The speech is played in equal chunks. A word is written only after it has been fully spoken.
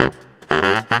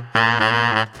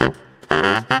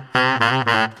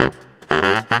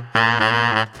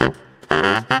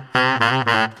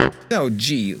So,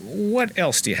 gee, what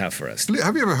else do you have for us?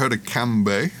 Have you ever heard of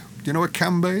Cambay? Do you know what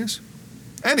Cambay is?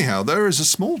 Anyhow, there is a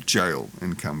small jail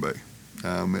in Cambay.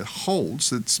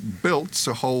 It's built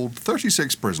to hold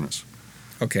 36 prisoners.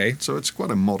 Okay. So it's quite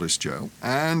a modest jail.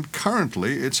 And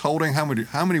currently it's holding, how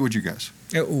many would you guess?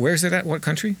 Where's it at? What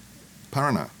country?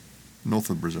 Paraná, north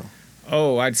of Brazil.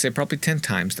 Oh, I'd say probably 10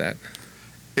 times that.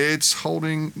 It's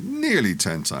holding nearly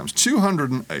 10 times,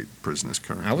 208 prisoners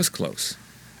currently. I was close.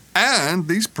 And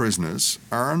these prisoners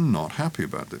are not happy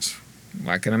about this.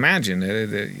 I can imagine.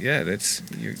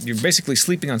 You're basically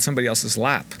sleeping on somebody else's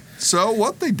lap. So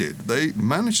what they did, they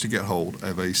managed to get hold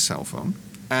of a cell phone,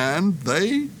 and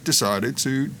they decided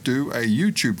to do a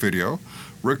YouTube video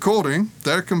recording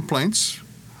their complaints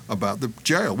about the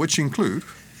jail, which include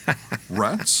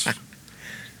rats,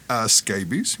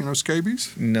 scabies. You know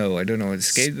scabies? No, I don't know what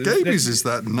scabies. Scabies is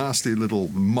that nasty little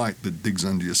mite that digs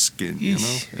under your skin. You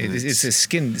know, it's a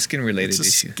skin-related issue.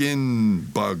 It's a skin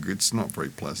bug. It's not very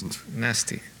pleasant.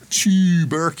 Nasty.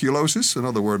 Tuberculosis,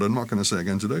 another word I'm not going to say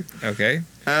again today. Okay.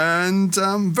 And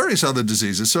various other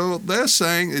diseases. So they're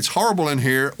saying it's horrible in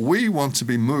here. We want to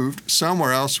be moved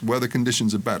somewhere else where the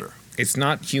conditions are better. It's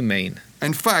not humane.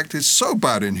 In fact, it's so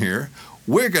bad in here,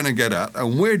 we're going to get out,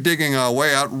 and we're digging our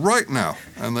way out right now.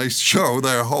 And they show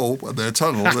their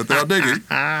tunnel that they're digging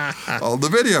on the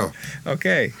video.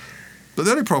 Okay. But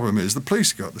the only problem is the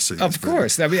police got to see this. Of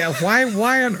course. I mean,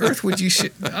 why on earth would you...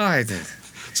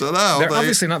 So now they're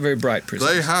obviously not very bright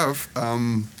prisoners. They have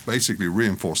basically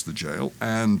reinforced the jail,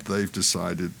 and they've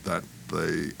decided that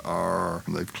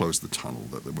they've closed the tunnel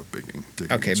that they were digging.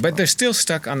 Okay, but they're still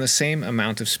stuck on the same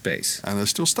amount of space. And they're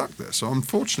still stuck there. So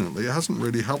unfortunately, it hasn't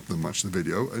really helped them much, the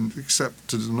video, except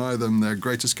to deny them their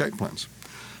great escape plans.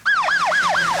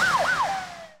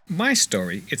 My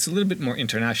story, it's a little bit more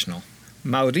international.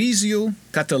 Maurizio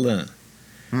Catalan.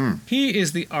 He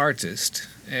is the artist.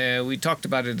 We talked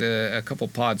about it a couple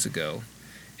pods ago.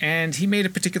 And he made a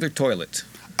particular toilet.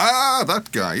 Ah,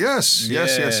 that guy. Yes.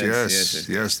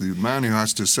 The man who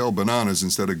has to sell bananas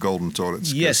instead of golden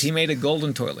toilets. Yes, he made a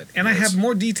golden toilet. And I have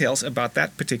more details about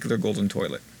that particular golden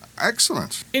toilet.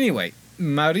 Excellent. Anyway,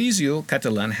 Maurizio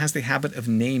Catalan has the habit of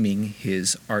naming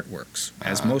his artworks,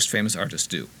 as most famous artists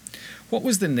do. What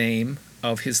was the name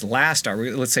of his last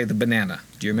artwork? Let's say the banana.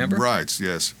 Do you remember? Right,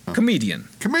 yes. Comedian.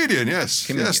 Comedian, yes.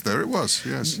 Comedian. Yes, there it was,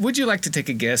 yes. Would you like to take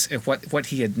a guess at what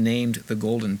he had named the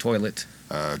golden toilet?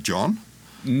 John?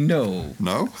 No.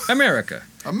 No? America.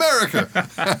 America!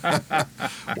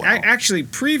 Wow. Actually,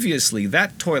 previously,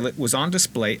 that toilet was on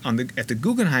display at the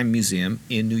Guggenheim Museum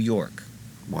in New York.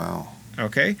 Wow.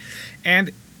 Okay?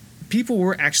 And people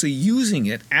were actually using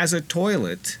it as a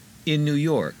toilet in New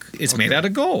York. It's made out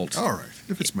of gold. All right,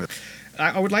 if it's made.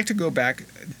 I would like to go back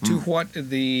to what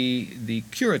the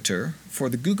curator for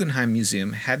the Guggenheim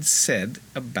Museum had said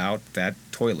about that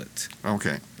toilet.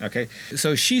 Okay. Okay.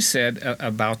 So she said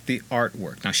about the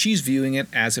artwork. Now, she's viewing it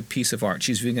as a piece of art.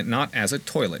 She's viewing it not as a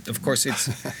toilet. Of course, it's...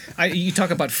 you talk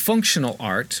about functional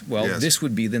art. Well, yes. This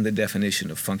would be then the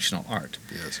definition of functional art.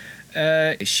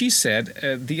 Yes. She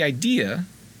said the idea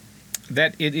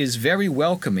that it is very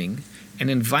welcoming and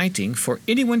inviting for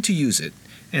anyone to use it,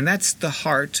 and that's the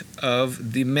heart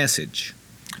of the message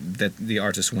that the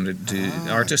artist wanted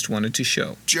to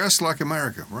show. Just like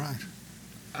America, right?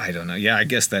 I don't know. Yeah, I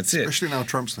guess that's it. Especially now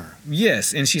Trump's there.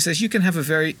 Yes, and she says you can have a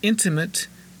very intimate,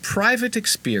 private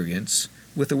experience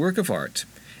with a work of art,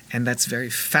 and that's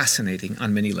very fascinating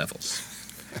on many levels.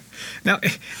 Now,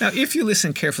 if you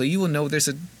listen carefully, you will know there's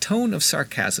a tone of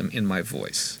sarcasm in my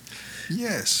voice.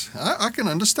 Yes, I can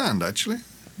understand, actually.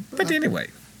 But anyway...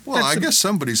 Well, I guess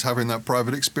somebody's having that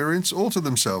private experience all to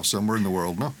themselves somewhere in the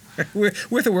world, no?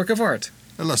 With a work of art.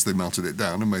 Unless they melted it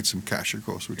down and made some cash, of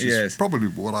course, which is probably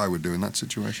what I would do in that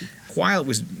situation. While it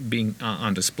was being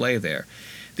on display there,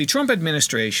 the Trump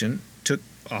administration took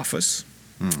office,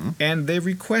 and they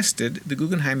requested the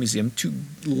Guggenheim Museum to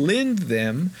lend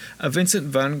them a Vincent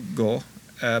van Gogh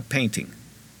painting.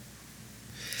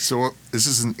 So is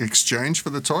this an exchange for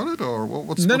the toilet, or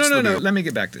what's No. the deal? Let me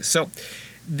get back to this. So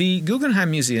the Guggenheim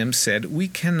Museum said, we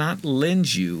cannot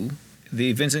lend you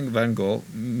the Vincent van Gogh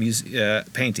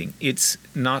painting. It's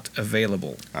not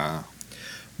available.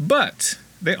 But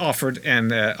they offered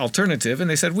an alternative, and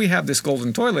they said, we have this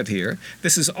golden toilet here.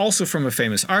 This is also from a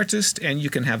famous artist, and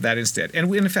you can have that instead.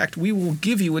 And in fact, we will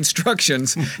give you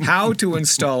instructions how to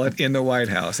install it in the White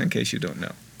House, in case you don't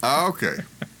know. Okay.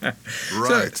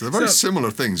 Right. They're very similar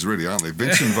things, really, aren't they?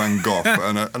 Vincent van Gogh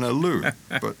and a loo.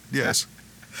 But yes.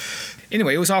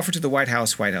 Anyway, it was offered to the White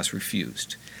House. White House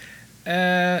refused.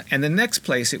 And the next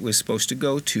place it was supposed to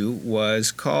go to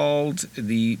was called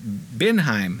the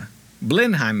Blenheim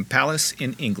Palace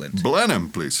in England. Blenheim,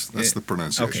 please. That's the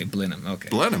pronunciation. Okay, Blenheim. Okay.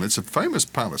 Blenheim. It's a famous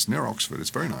palace near Oxford.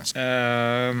 It's very nice.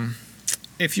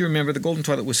 If you remember, the golden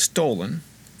toilet was stolen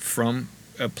from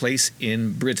a place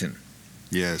in Britain.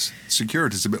 Yes.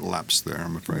 Security's a bit lapsed there,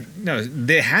 I'm afraid. No,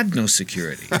 they had no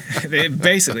security.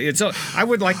 I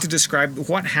would like to describe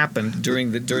what happened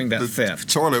during that theft.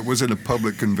 The toilet was in a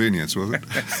public convenience, was it?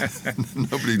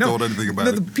 Nobody thought anything about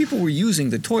it. The people were using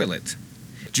the toilet.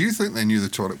 Do you think they knew the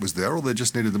toilet was there, or they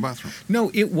just needed the bathroom?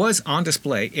 No, it was on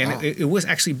display, and it was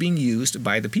actually being used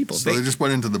by the people. So they just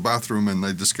went into the bathroom and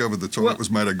they discovered the toilet was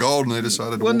made of gold, and they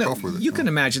decided to walk off with it. You can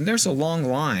imagine there's a long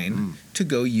line to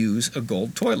go use a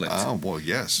gold toilet. Oh, well,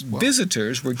 yes. Well.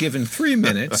 Visitors were given 3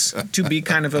 minutes to be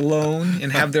kind of alone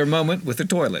and have their moment with the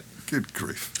toilet. Good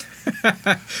grief.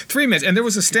 3 minutes, and there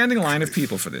was a standing line of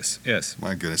people for this. Yes.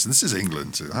 My goodness, this is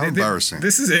England too. How embarrassing.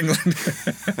 This is England.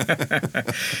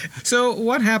 So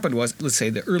what happened was, let's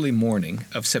say the early morning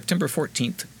of September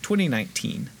 14th,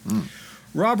 2019,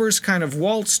 robbers kind of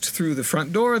waltzed through the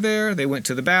front door there. They went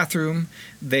to the bathroom.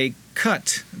 They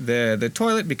cut the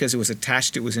toilet because it was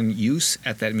attached. It was in use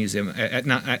at that museum,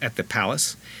 at the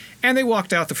palace. And they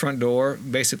walked out the front door,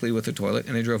 basically with the toilet,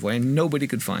 and they drove away, and nobody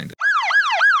could find it.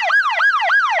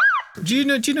 Do you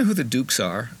know who the Dukes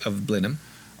are of Blenheim?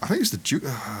 I think it's the Duke.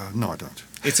 No, I don't.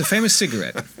 It's a famous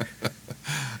cigarette.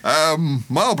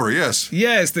 Marlborough, yes.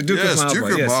 Yes, the Duke of Marlborough.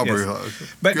 Duke of Marlborough.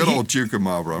 Yes. But good old Duke of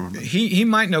Marlborough. He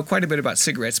might know quite a bit about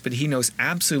cigarettes, but he knows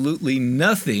absolutely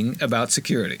nothing about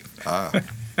security.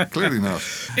 Clearly not.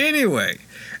 Anyway,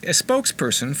 a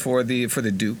spokesperson for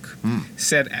the Duke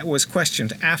was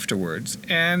questioned afterwards,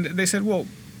 and they said, "Well,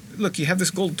 look, you have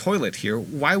this gold toilet here.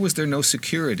 Why was there no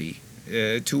security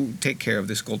to take care of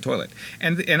this gold toilet?"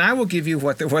 And I will give you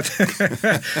what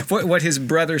his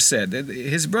brother said.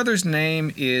 His brother's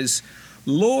name is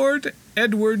Lord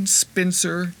Edward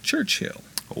Spencer Churchill.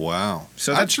 Wow.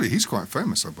 So actually, he's quite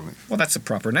famous, I believe. Well, that's a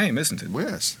proper name, isn't it?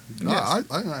 Yes. No,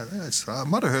 yes. I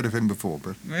might have heard of him before,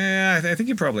 but... Yeah, I think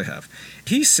you probably have.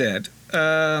 He said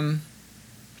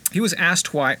he was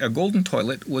asked why a golden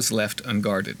toilet was left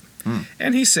unguarded.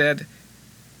 And he said,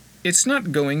 "It's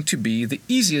not going to be the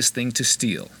easiest thing to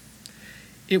steal.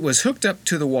 It was hooked up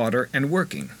to the water and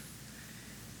working.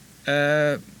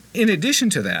 In addition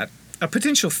to that, a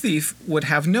potential thief would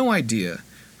have no idea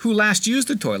who last used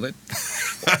the toilet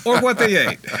or what they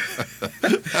ate.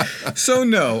 So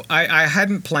no, I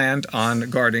hadn't planned on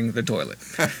guarding the toilet."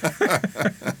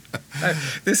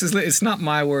 It's not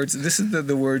my words. This is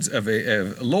the words of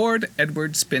a Lord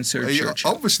Edward Spencer Churchill.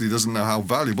 He obviously doesn't know how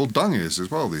valuable dung is as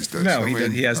well these days. No,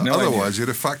 he has no idea. Otherwise, he'd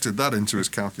have factored that into his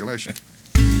calculation.